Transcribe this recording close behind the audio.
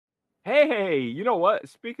Hey, you know what?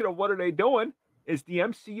 Speaking of what are they doing? Is the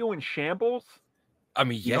MCU in shambles? I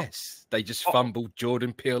mean, You know, yes, they just oh, fumbled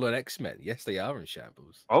Jordan Peele and X-Men. Yes, they are in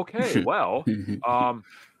shambles. okay, well, um,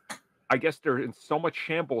 I guess they're in so much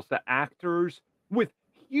shambles that actors with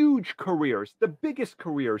huge careers, the biggest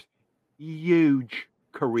careers, huge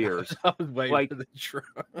careers, I was waiting like for the drop.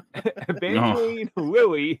 No. Evangeline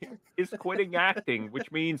Lilly is quitting acting, which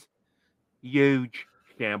means huge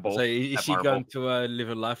So shambles is at she going Marvel. to live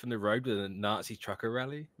a life on the road with a Nazi trucker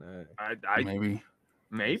rally? No, I Maybe. yes,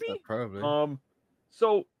 maybe. probably. Um,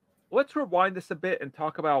 so let's rewind this a bit and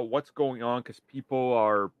talk about what's going on because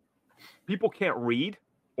people can't read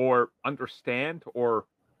or understand or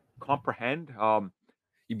comprehend.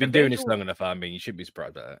 You've been doing this Evangeline, long enough. I mean, you shouldn't be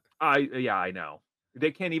surprised by that. yeah, I know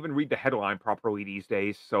they can't even read the headline properly these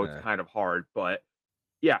days, so it's No. kind of hard. But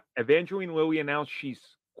yeah, Evangeline Lilly announced she's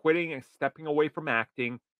quitting and stepping away from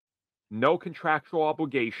acting. No contractual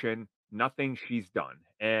obligation, nothing she's done,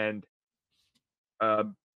 and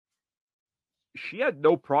um, she had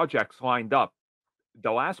no projects lined up.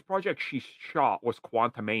 The last project she shot was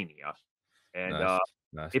Quantumania, and, Nice,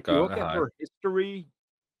 nice. if you Go on look a at high. her history,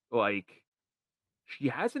 like, she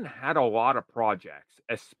hasn't had a lot of projects,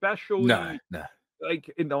 No, especially, no. like,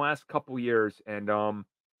 in the last couple years, and,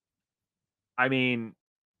 I mean,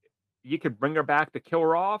 you could bring her back to kill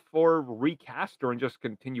her off or recast her and just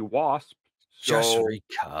continue Wasp, Just so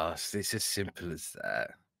recast. It's as simple as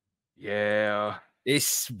that. yeah.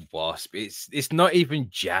 It's Wasp. It's not even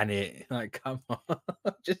Janet. Like, come on.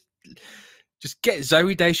 just just get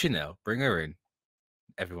Zoe Deschanel. Bring her in.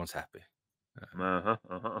 Everyone's happy. Uh-huh,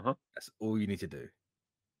 uh-huh, uh-huh. That's all you need to do.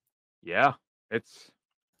 Yeah, it's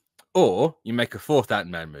Or you make a fourth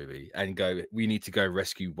Ant-Man movie and go, we need to go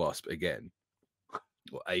rescue Wasp again.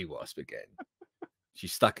 Or a Wasp again.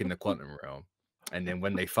 She's stuck in the quantum realm. And then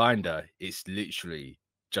when they find her, it's literally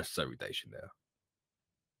just Zoe Deschanel.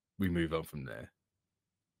 We move on from there.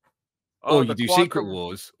 Or you the do Secret quantum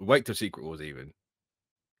Wars, wait till Secret Wars even.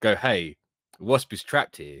 Go, hey, Wasp is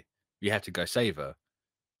trapped here. You have to go save her.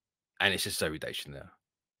 And it's just Zoe Deschanel.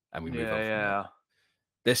 And we move yeah, on from there. yeah.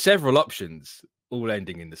 There's several options, all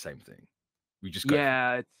ending in the same thing. We just go from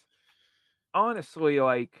Yeah, it's honestly,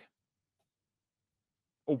 like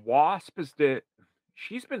Wasp is the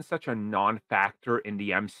she's been such a non-factor in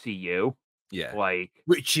the MCU. yeah. Like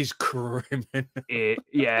Which is criminal.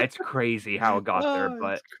 it's crazy how it got there, Oh,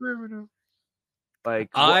 but it's criminal.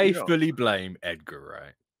 like what I fully blame Edgar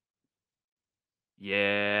Wright.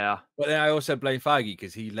 yeah. But then I also blame Feige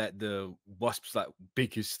because he let the Wasp's like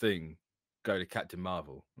biggest thing go to Captain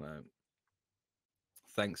Marvel.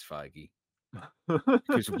 Thanks, Feige.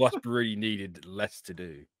 Because Wasp really needed less to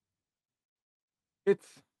do. It's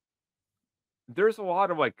there's a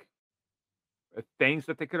lot of like things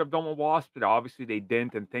that they could have done with Wasp, but obviously they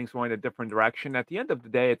didn't, and things went a different direction. At the end of the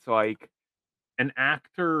day, it's like an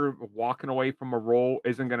actor walking away from a role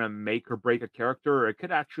isn't gonna make or break a character. It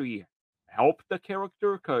could actually help the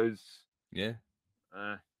character because Yeah.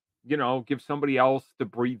 uh, give somebody else to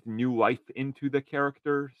breathe new life into the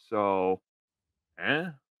character. So,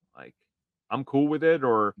 like I'm cool with it.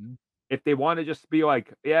 Or Mm. if they want to just be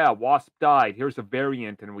like, yeah, Wasp died. Here's a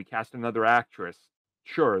variant, and we cast another actress.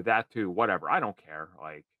 Sure, that too. Whatever. I don't care.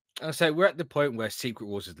 Like, I'll say we're at the point where Secret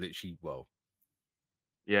Wars is literally, well,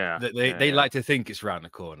 yeah, yeah, they yeah, like to think it's around the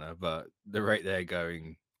corner, but the rate they're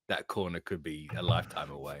going, that corner could be a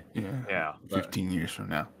lifetime away. Yeah. yeah. But 15 years from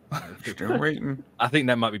now. Still waiting. I think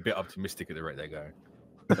that might be a bit optimistic at the rate they're going.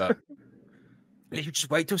 But you just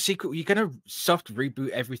wait till Secret. You're gonna soft reboot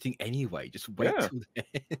everything anyway. Just wait Yeah. till then.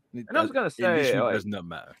 It And I does. was gonna It say, literally like, does not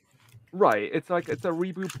matter. right, it's like it's a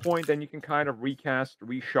reboot point, then you can kind of recast,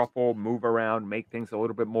 reshuffle, move around, make things a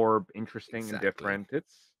little bit more interesting and Exactly. different.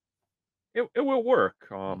 It will work.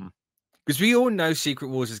 Because we all know Secret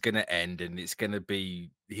Wars is gonna end, and it's gonna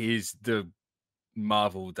be here's the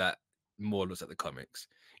Marvel that more looks like the comics.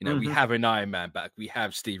 You know, we Mhm. have an Iron Man back. We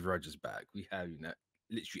have Steve Rogers back. We have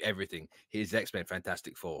literally everything. Here's X-Men,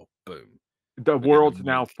 Fantastic Four. Boom. The We're gonna world's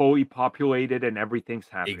now make fully populated and everything's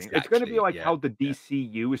happening. It's gonna be exactly. like Yeah. how the Yeah.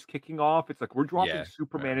 DCU is kicking off. It's like we're dropping Yeah.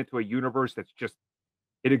 Superman Right. into a universe that's just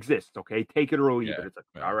it exists, okay? Take it or leave it. Yeah. It's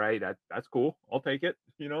like, all Right. right, that's cool. I'll take it.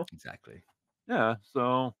 Exactly. Yeah,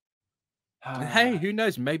 so And hey, who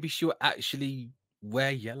knows? Maybe she'll actually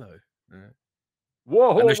wear yellow.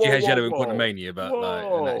 whoa, I know whoa, she whoa, has whoa, yellow in whoa. Quantumania, but like an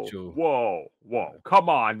Whoa, actual, whoa, whoa. Come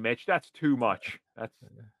on, Mitch. That's too much. That's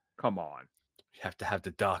come on. you have to have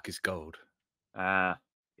the darkest gold. Yeah.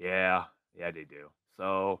 Yeah, they do.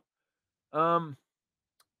 So, um,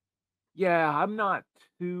 yeah, I'm not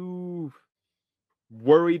too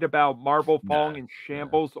worried about Marvel falling No, in no.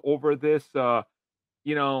 shambles over this.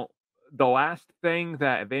 You know, the last thing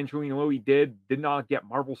that Evangeline Lilly did not get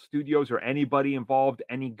Marvel Studios or anybody involved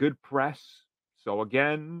any good press. So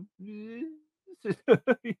again,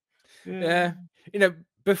 Yeah, you know,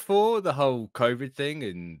 before the whole COVID thing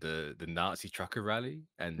and the Nazi trucker rally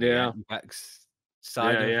and the yeah, anti-vax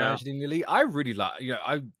side of yeah. Evangeline Lilly, I really like. You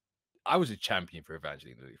know, I was a champion for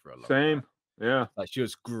Evangeline Lilly for a long time. Same. Yeah. Like she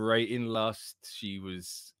was great in Lust. She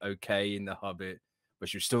was okay in The Hobbit, but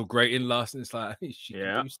she was still great in Lust. And it's like she can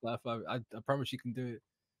Yeah. do stuff. I promise she can do it.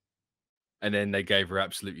 And then they gave her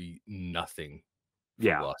absolutely nothing for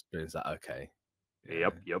Yeah. Wasp. And it's like, okay,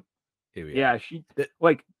 Yep. Yep. here we Yeah. are. She The-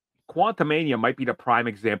 like Quantumania might be the prime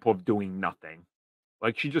example of doing nothing.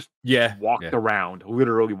 Like she just yeah, walked around,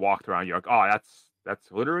 literally walked around. You're like, oh,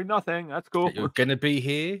 that's literally nothing. That's cool. you're gonna be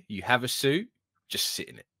here. You have a suit. Just sit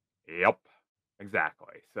in it. Yep.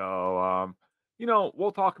 Exactly. So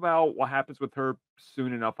we'll talk about what happens with her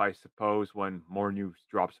soon enough, I suppose, when more news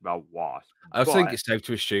drops about Wasp. I also think But it's safe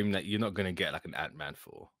to assume that you're not going to get like an Ant-Man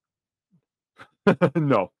 4.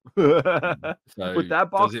 no. So With that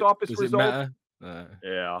box office does it result, matter?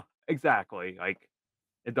 yeah, exactly. Like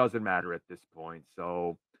it doesn't matter at this point.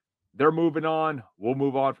 So they're moving on. We'll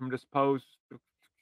move on from this